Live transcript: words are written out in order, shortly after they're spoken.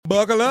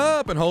Buckle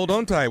up and hold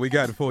on tight. We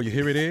got it for you.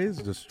 Here it is,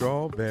 the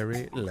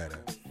strawberry letter.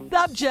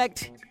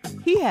 Subject,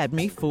 he had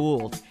me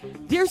fooled.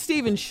 Dear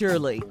Stephen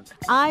Shirley,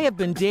 I have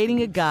been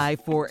dating a guy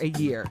for a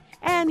year,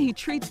 and he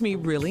treats me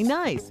really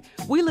nice.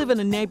 We live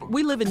in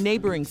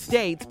neighboring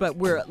states, but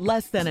we're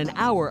less than an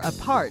hour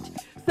apart.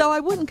 So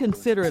I wouldn't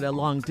consider it a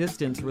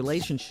long-distance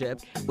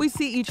relationship. We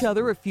see each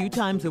other a few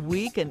times a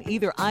week, and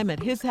either I'm at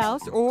his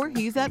house or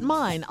he's at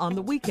mine on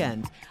the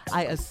weekends.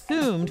 I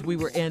assumed we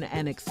were in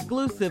an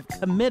exclusive,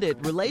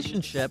 committed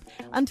relationship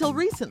until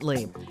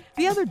recently.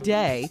 The other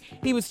day,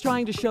 he was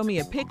trying to show me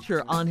a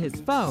picture on his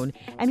phone,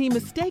 and he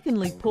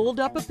mistakenly pulled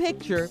up a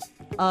picture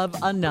of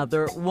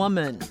another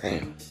woman.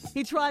 Damn.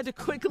 He tried to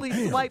quickly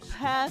swipe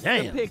past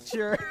the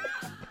picture.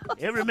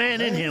 Every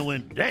man in here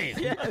went, damn.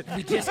 Yes.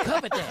 We just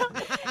covered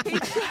that.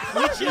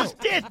 We just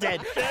did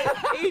that.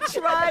 He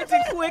tried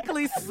to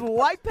quickly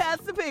swipe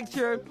past the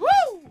picture,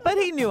 but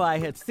he knew I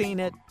had seen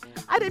it.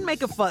 I didn't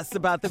make a fuss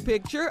about the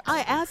picture.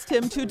 I asked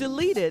him to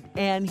delete it,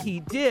 and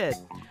he did.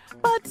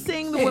 But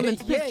seeing the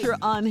woman's picture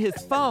on his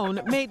phone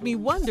made me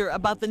wonder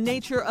about the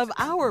nature of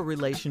our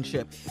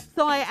relationship.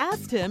 So I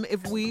asked him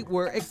if we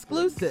were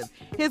exclusive.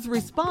 His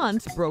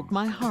response broke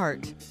my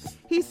heart.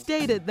 He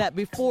stated that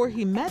before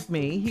he met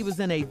me, he was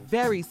in a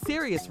very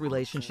serious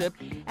relationship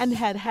and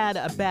had had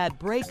a bad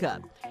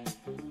breakup.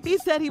 He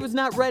said he was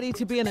not ready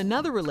to be in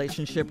another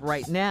relationship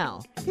right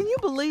now. Can you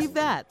believe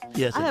that?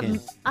 Yes, I can.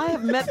 I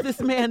have met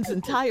this man's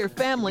entire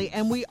family,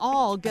 and we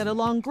all get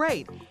along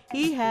great.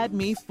 He had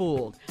me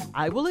fooled.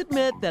 I will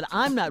admit that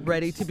I'm not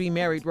ready to be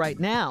married right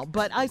now,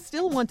 but I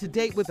still want to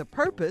date with a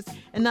purpose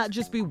and not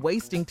just be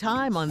wasting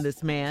time on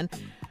this man.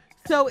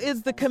 So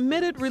is the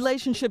committed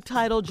relationship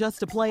title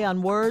just a play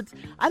on words?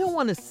 I don't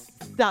want to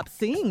stop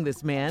seeing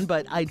this man,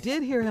 but I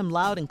did hear him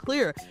loud and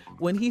clear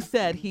when he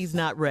said he's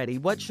not ready.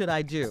 What should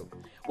I do?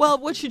 Well,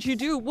 what should you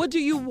do? What do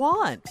you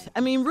want?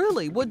 I mean,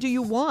 really, what do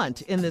you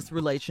want in this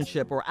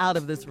relationship or out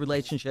of this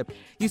relationship?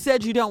 You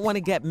said you don't want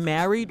to get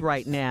married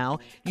right now.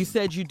 You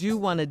said you do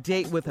want to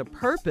date with a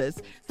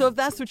purpose. So if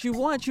that's what you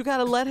want, you got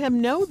to let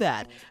him know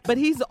that. But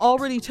he's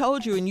already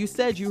told you, and you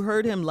said you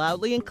heard him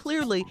loudly and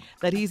clearly,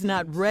 that he's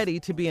not ready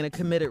to be in a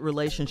committed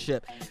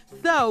relationship.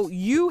 So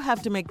you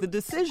have to make the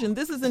decision.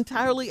 This is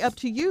entirely up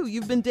to you.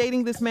 You've been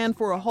dating this man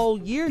for a whole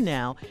year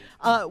now.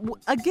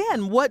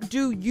 Again, what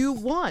do you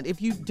want?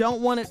 If you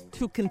don't want it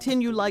to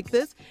continue like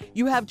this,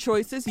 you have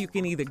choices. You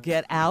can either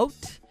get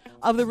out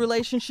of the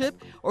relationship,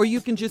 or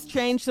you can just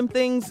change some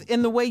things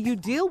in the way you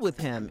deal with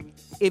him.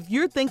 If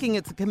you're thinking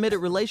it's a committed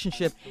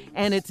relationship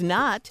and it's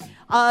not,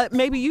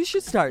 maybe you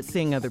should start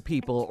seeing other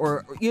people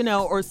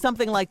or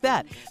something like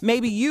that.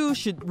 Maybe you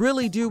should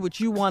really do what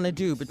you want to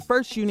do, but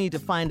first you need to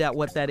find out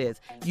what that is.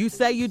 You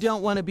say you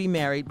don't want to be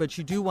married, but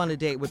you do want to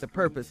date with a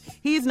purpose.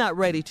 He's not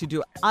ready to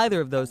do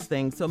either of those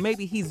things, so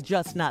maybe he's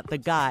just not the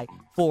guy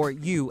for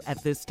you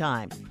at this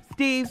time.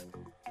 Steve?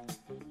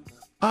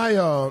 I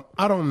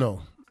don't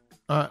know.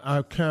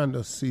 I kind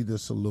of see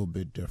this a little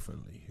bit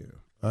differently here.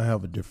 I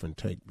have a different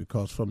take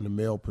because from the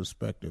male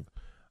perspective,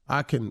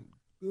 I can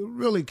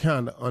really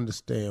kind of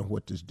understand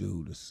what this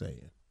dude is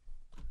saying.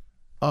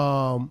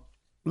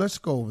 Let's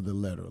go over the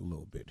letter a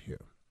little bit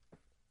here.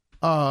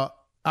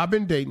 I've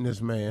been dating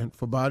this man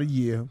for about a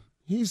year.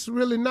 He's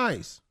really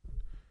nice.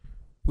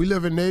 We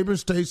live in neighboring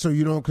states, so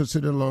you don't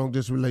consider a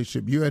long-distance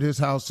relationship. You're at his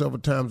house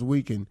several times a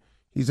week, and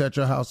he's at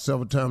your house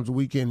several times a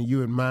weekend, and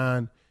you at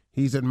mine.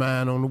 He's at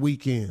mine on the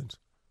weekends.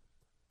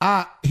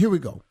 Here we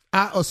go.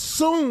 I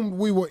assumed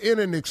we were in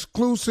an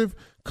exclusive,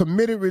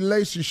 committed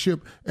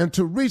relationship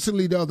until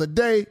recently the other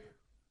day.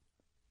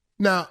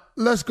 Now,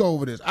 let's go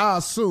over this. I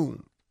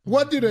assume.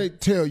 What do they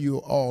tell you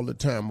all the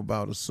time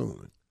about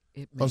assuming?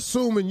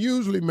 Assuming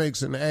usually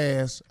makes an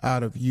ass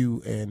out of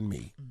you and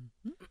me.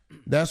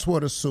 That's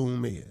what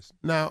assume is.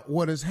 Now,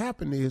 what has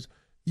happened is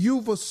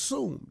you've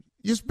assumed.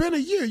 It's been a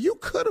year. You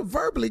could have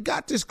verbally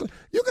got this.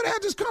 You could have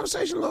had this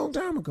conversation a long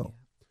time ago.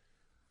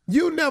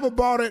 You never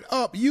brought it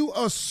up. You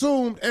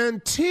assumed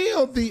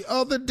until the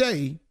other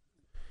day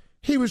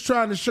he was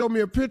trying to show me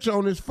a picture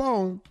on his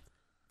phone,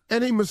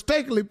 and he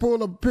mistakenly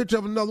pulled up a picture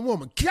of another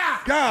woman.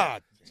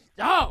 God!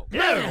 Oh,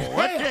 man,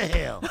 what the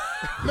hell?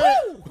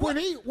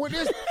 Man, when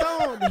his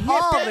thumb hit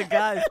All that, the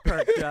guys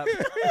perked up.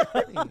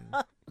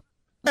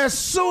 as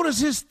soon as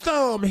his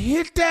thumb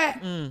hit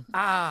that,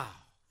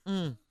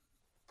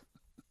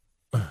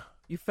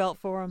 You felt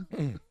for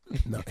him?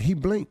 no, he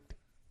blinked.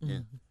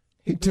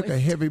 He took a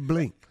heavy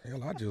blink.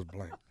 Hell, I just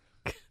blinked.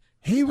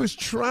 He was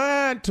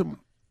trying to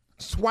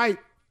swipe.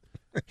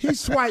 He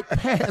swiped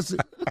past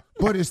it,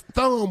 but his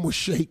thumb was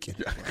shaking.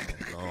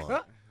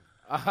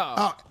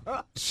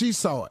 She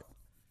saw it.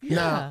 Yeah.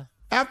 Now,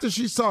 after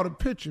she saw the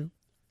picture,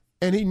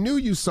 and he knew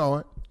you saw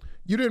it,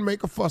 you didn't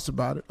make a fuss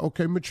about it.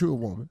 Okay, mature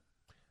woman.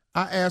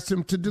 I asked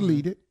him to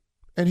delete it,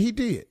 and he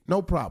did.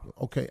 No problem.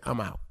 Okay,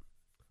 I'm out.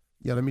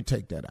 Yeah, let me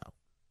take that out.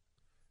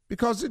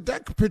 Because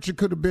that picture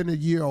could have been a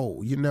year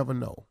old. You never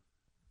know.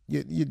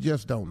 You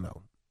just don't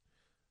know.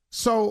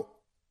 So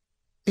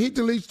he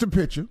deletes the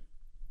picture,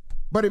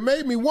 but it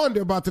made me wonder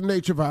about the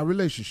nature of our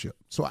relationship.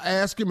 So I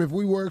asked him if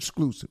we were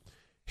exclusive.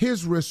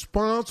 His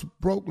response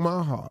broke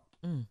my heart.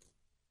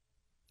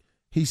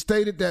 He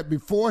stated that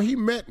before he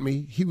met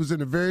me, he was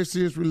in a very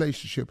serious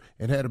relationship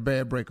and had a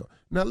bad breakup.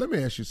 Now, let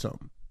me ask you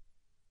something.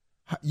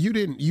 You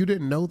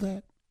didn't know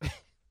that?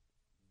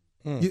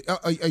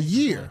 A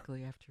year.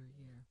 Exactly after a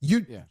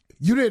year.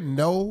 You didn't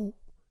know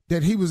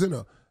that he was in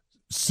a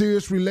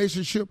serious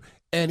relationship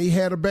and he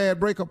had a bad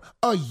breakup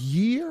a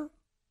year?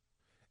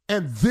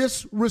 And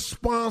this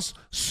response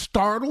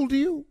startled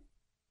you?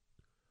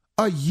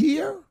 A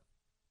year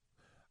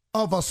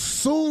of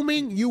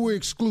assuming you were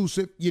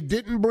exclusive. You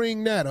didn't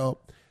bring that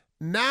up.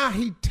 Now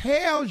he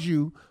tells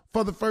you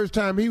for the first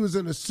time he was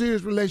in a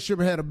serious relationship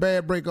and had a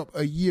bad breakup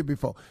a year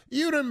before.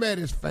 You done met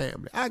his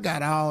family. I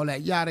got all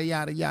that, yada,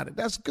 yada, yada.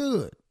 That's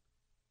good.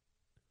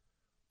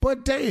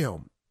 But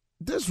damn,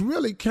 this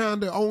really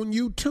kind of on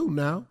you too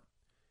now.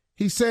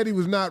 He said he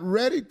was not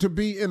ready to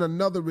be in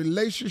another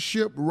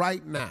relationship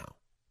right now.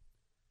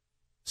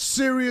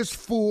 Serious,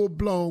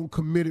 full-blown,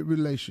 committed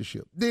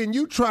relationship. Then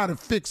you try to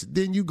fix it.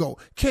 Then you go,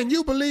 can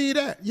you believe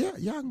that? Yeah,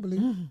 y'all can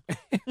believe it.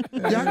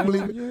 Y'all can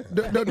believe it.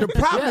 The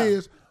problem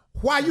is,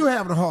 why you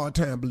having a hard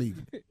time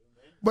believing it?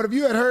 But if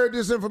you had heard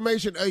this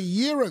information a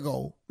year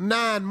ago,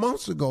 9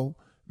 months ago,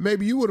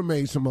 maybe you would have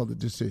made some other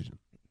decision.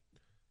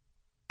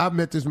 I've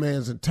met this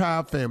man's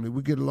entire family.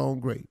 We get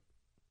along great.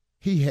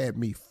 He had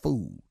me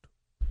fooled.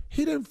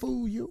 He didn't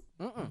fool you.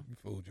 You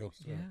fooled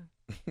yourself.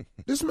 Yeah.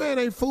 This man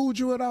ain't fooled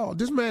you at all.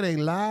 This man ain't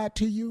lied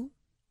to you.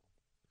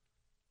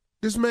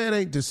 This man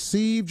ain't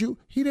deceived you.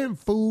 He didn't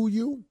fool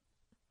you.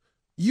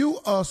 You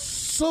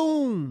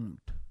assumed.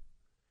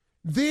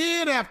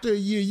 Then after a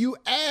year, you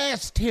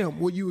asked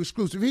him, were you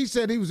exclusive? He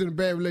said he was in a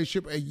bad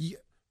relationship a year.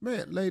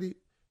 Man, lady,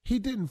 he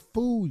didn't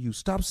fool you.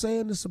 Stop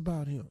saying this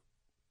about him.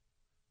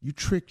 You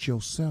tricked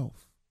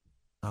yourself.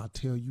 I'll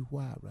tell you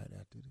why right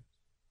after this.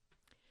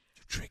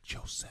 You tricked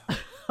yourself.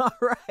 All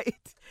right.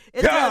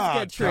 It does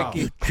get tricky.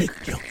 You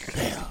tricked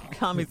yourself.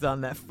 Tommy's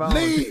on that phone.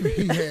 Leave.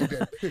 He had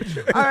that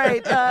picture. All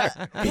right.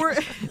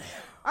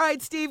 All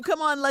right, Steve,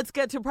 come on. Let's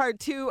get to part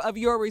 2 of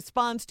your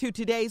response to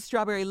today's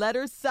Strawberry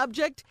Letters.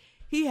 Subject,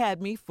 he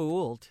had me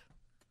fooled.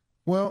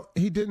 Well,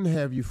 he didn't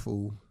have you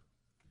fooled.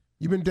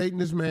 You've been dating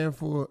this man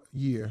for a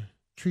year.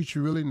 Treats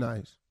you really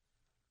nice.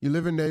 You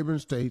live in neighboring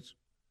states.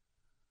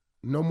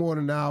 No more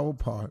than an hour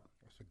apart.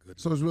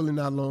 So it's really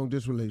not long,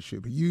 this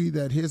relationship. You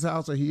either at his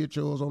house or he at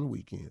yours on the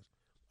weekends.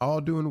 All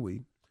during the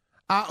week.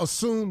 I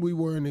assumed we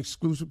were in an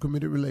exclusive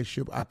committed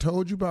relationship. I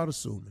told you about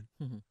assuming.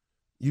 Mm-hmm.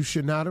 You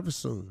should not have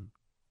assumed.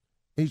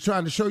 He's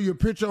trying to show you a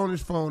picture on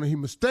his phone, and he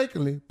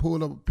mistakenly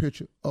pulled up a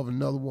picture of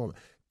another woman.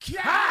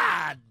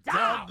 God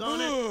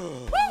doggone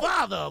it.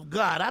 Father of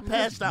God, I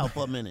passed out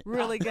for a minute.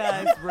 Really,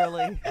 guys?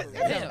 Really?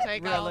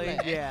 Take all really?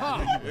 that.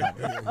 Yeah.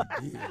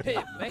 Hey,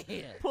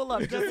 man. Pull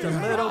up just a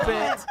little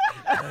bit.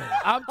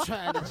 I'm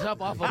trying to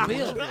jump off a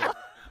building.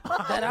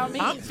 That I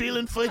mean. I'm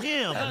feeling for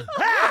him.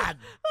 God.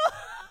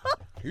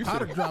 I'd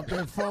have dropped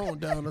that phone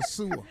down the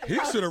sewer. He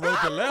should have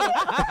wrote the letter.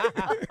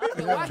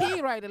 Why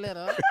he write a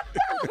letter?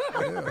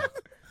 Yeah.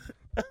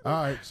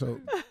 All right, so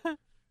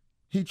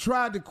he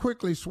tried to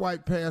quickly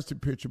swipe past the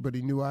picture, but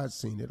he knew I'd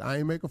seen it. I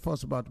ain't make a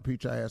fuss about the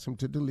picture. I asked him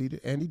to delete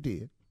it, and he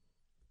did.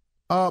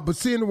 But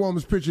seeing the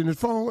woman's picture in his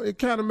phone, it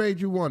kind of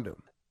made you wonder.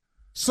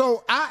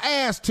 So I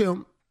asked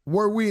him,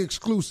 were we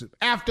exclusive?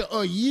 After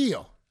a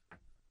year,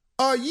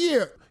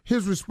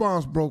 his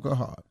response broke her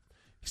heart.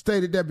 He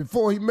stated that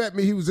before he met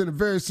me, he was in a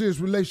very serious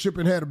relationship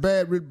and had a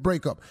bad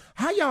breakup.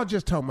 How y'all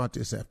just talking about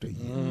this after a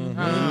year?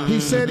 Mm-hmm. He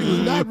said he was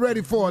not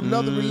ready for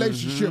another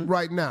relationship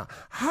right now.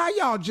 How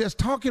y'all just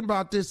talking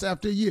about this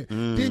after a year?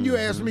 Then you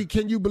ask me,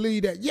 can you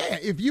believe that? Yeah,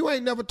 if you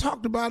ain't never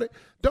talked about it,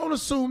 don't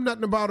assume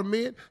nothing about a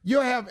man.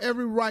 You'll have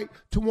every right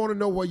to want to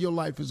know where your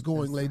life is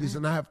going, ladies.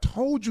 And I have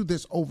told you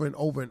this over and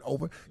over and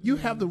over. You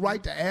have the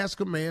right to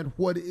ask a man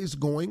what is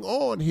going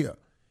on here.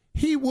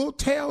 He will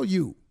tell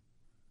you.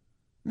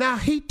 Now,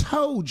 he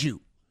told you.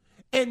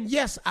 And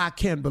yes, I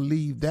can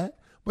believe that.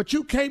 But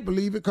you can't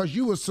believe it because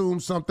you assume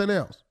something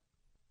else.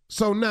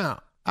 So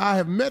now, I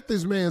have met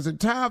this man's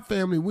entire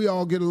family. We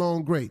all get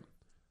along great.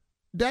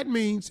 That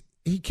means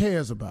he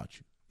cares about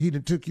you. He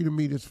done took you to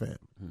meet his family.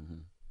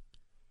 Mm-hmm.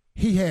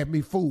 He had me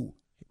fooled.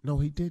 No,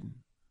 he didn't.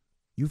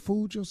 You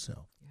fooled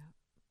yourself. Yeah.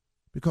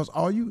 Because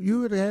all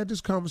you would have had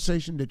this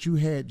conversation that you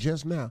had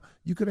just now.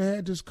 You could have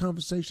had this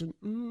conversation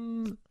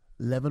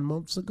 11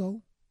 months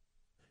ago.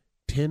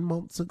 10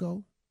 months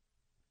ago.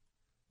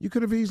 You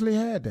could have easily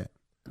had that.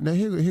 Now,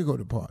 here go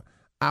the part.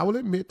 I will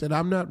admit that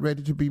I'm not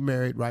ready to be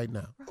married right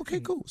now.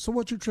 Okay, cool. So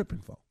what you tripping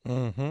for?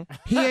 Mm-hmm.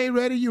 He ain't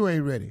ready, you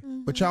ain't ready.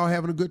 Mm-hmm. But y'all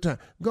having a good time.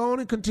 Go on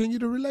and continue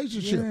the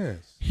relationship.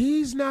 Yes.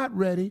 He's not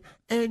ready,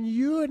 and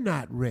you're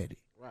not ready.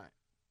 Right.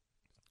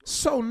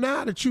 So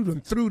now that you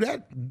done threw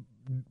that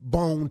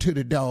bone to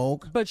the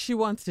dog. But she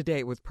wants to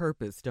date with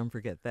purpose. Don't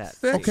forget that.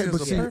 Okay,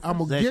 but see, I'm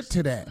going to get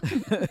to that.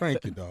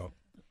 Thank you, dog.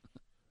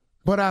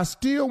 But I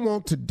still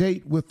want to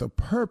date with a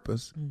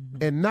purpose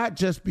and not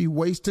just be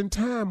wasting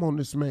time on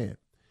this man.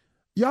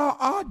 Y'all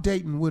are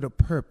dating with a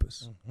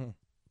purpose. Mm-hmm.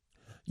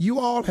 You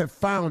all have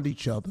found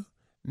each other.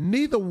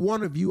 Neither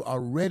one of you are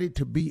ready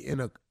to be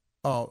in a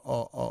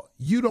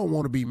you don't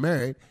want to be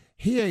married.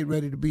 He ain't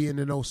ready to be in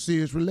no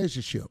serious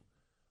relationship.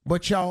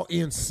 But y'all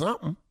in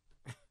something.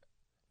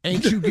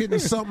 Ain't you getting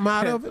something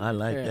out of it? I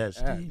like that,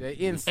 Steve. They're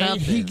in something.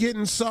 Ain't he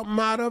getting something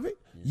out of it?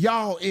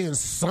 Y'all in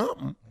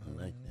something.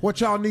 What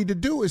y'all need to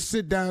do is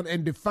sit down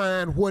and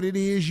define what it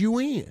is you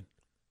in.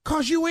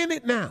 Because you in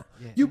it now.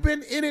 Yeah. You've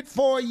been in it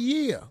for a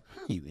year.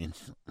 You in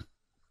something.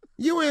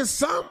 You in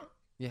something.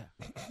 Yeah.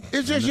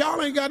 It's just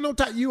y'all ain't got no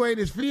time. You ain't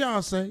his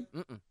fiance.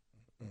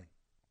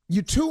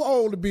 You too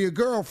old to be a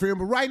girlfriend,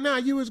 but right now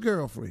you his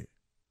girlfriend.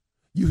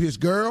 You his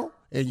girl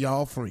and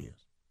y'all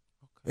friends.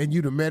 And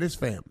you done met his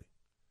family.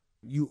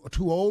 You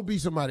too old to be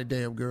somebody's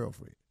damn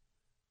girlfriend.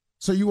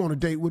 So you want to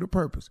date with a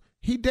purpose.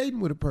 He dating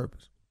with a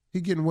purpose. He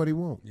getting what he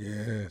want.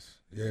 Yes.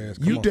 Come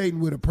You on. dating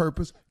with a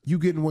purpose. You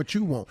getting what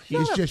you want.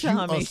 It's up, just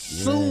Tommy.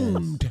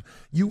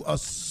 you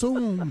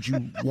assumed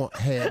you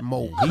had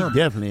more. He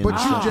definitely. But in you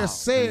something.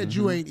 just said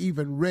you ain't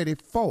even ready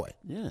for it.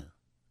 Yeah.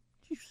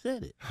 You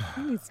said it.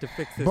 He needs to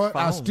fix his But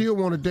phone. I still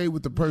want to date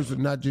with the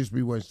person, not just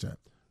be wasting time.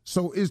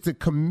 So is the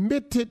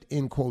committed,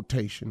 in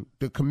quotation,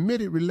 the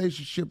committed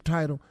relationship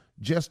title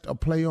just a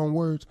play on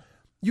words?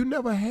 You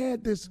never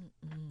had this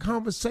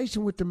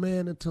conversation with the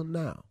man until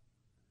now.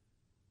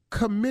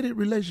 Committed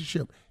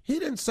relationship. He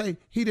didn't say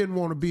he didn't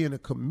want to be in a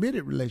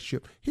committed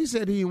relationship. He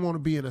said he didn't want to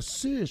be in a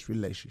serious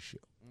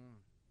relationship.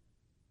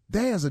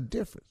 There's a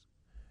difference.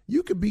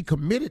 You could be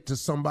committed to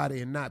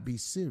somebody and not be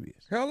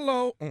serious.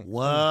 Hello.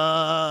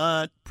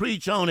 What?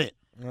 Preach on it.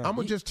 I'm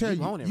going to just tell you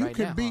you, own it you right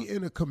can now, be huh?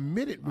 in a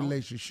committed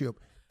relationship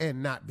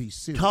and not be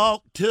serious.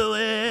 Talk to But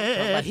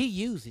it. he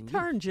using you.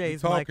 Turn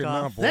Jay's mic Talking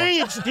now, off. boy.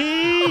 Sing it,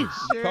 Steve.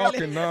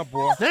 Talking now,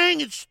 boy.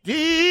 Sing it,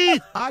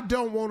 Steve. I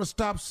don't want to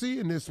stop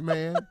seeing this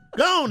man,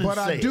 Go on and but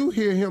say I do it.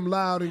 hear him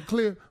loud and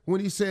clear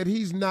when he said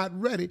he's not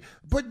ready.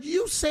 But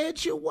you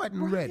said you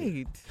wasn't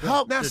ready. Right.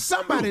 Talk Now the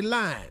somebody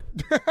lying.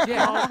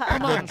 Yeah.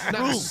 Come on.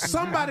 Now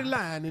somebody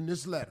lying in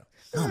this letter.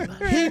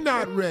 He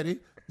not ready.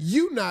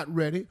 You not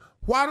ready.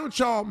 Why don't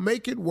y'all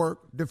make it work,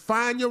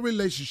 define your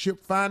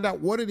relationship, find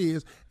out what it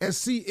is, and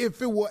see if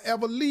it will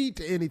ever lead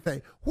to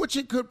anything, which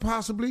it could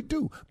possibly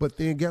do. But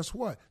then guess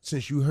what?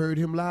 Since you heard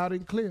him loud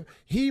and clear,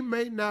 he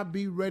may not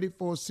be ready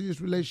for a serious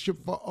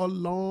relationship for a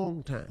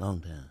long time.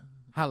 Long time.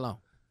 How long?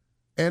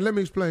 And let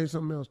me explain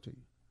something else to you.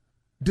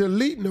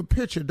 Deleting a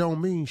picture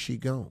don't mean she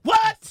gone.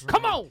 What?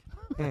 Come on.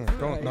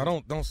 Don't Nah,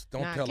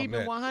 tell him keep it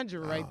that. 100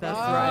 right there. That's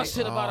Oh, right.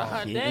 shit about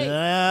 100 days.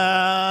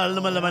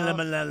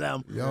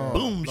 Y'all,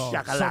 Boom, Lord,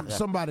 shakalaka.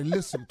 somebody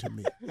listen to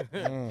me.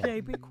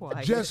 Jay, be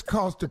quiet. Just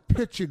cause the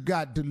picture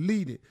got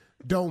deleted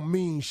don't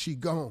mean she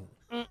gone.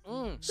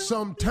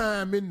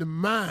 Sometime in the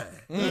mind,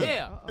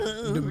 Yeah.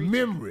 the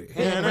memory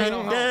Right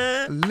on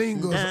home.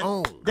 lingers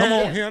on. Come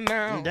on here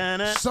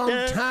now.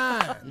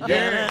 Sometime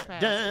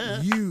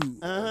you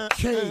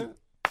can't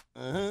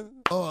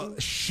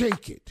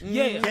shake it.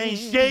 Yeah. Can't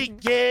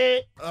shake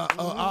it.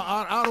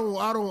 I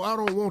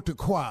don't want the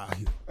choir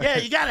here. Yeah,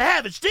 you gotta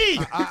have it,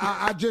 Steve.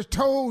 I just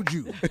told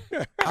you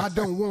I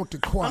don't want the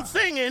choir. I'm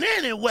singing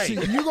anyway. See,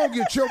 you gonna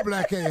get your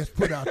black ass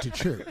put out to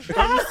church.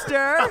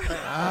 Pastor.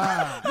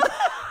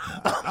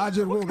 I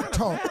just want to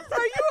talk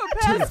Are you a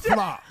to the pastor?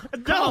 flock I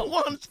don't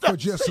want to for stop.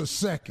 just a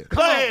second.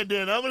 Go ahead,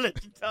 then. I'm gonna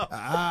let you talk.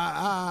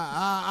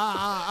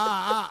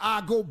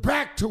 I go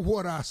back to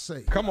what I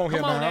say. Come on here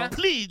Come on now. now.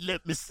 Please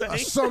let me sing.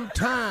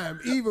 Sometime,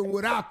 even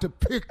without the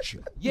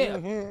picture, Yeah.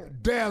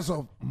 there's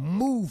a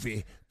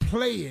movie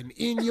playing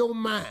in your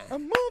mind.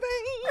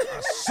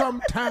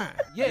 Sometime.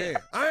 Yeah.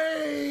 I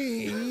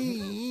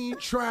ain't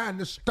trying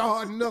to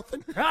start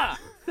nothing, Ah.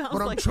 Sounds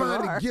but I'm like you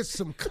trying are. to get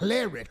some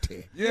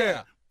clarity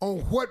Yeah. on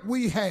what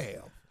we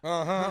have.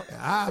 Uh-huh.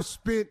 I've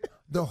spent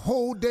the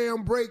whole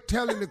damn break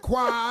telling the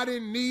choir I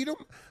didn't need them,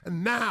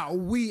 and now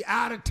we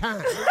out of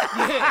time.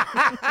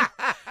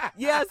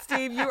 Yeah,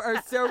 Steve, you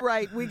are so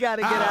right. We got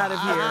to get out of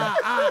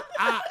here.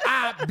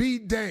 I be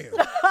damned.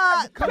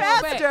 Come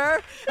on back.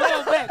 Pastor, Come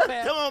on back,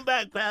 man. Come on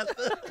back,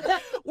 Pastor.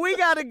 we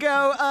got to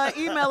go.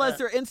 Email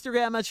us or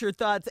Instagram us your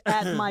thoughts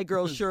at My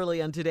Girl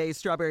Shirley on today's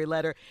Strawberry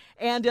Letter.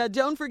 And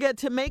don't forget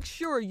to make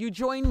sure you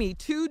join me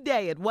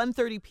today at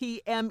 1:30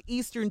 p.m.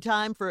 Eastern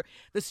Time for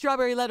the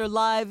Strawberry Letter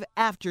Live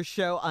After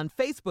Show on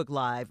Facebook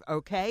Live,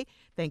 okay?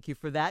 Thank you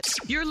for that.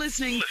 You're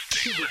listening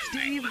to the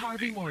Steve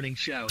Harvey Morning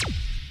Show.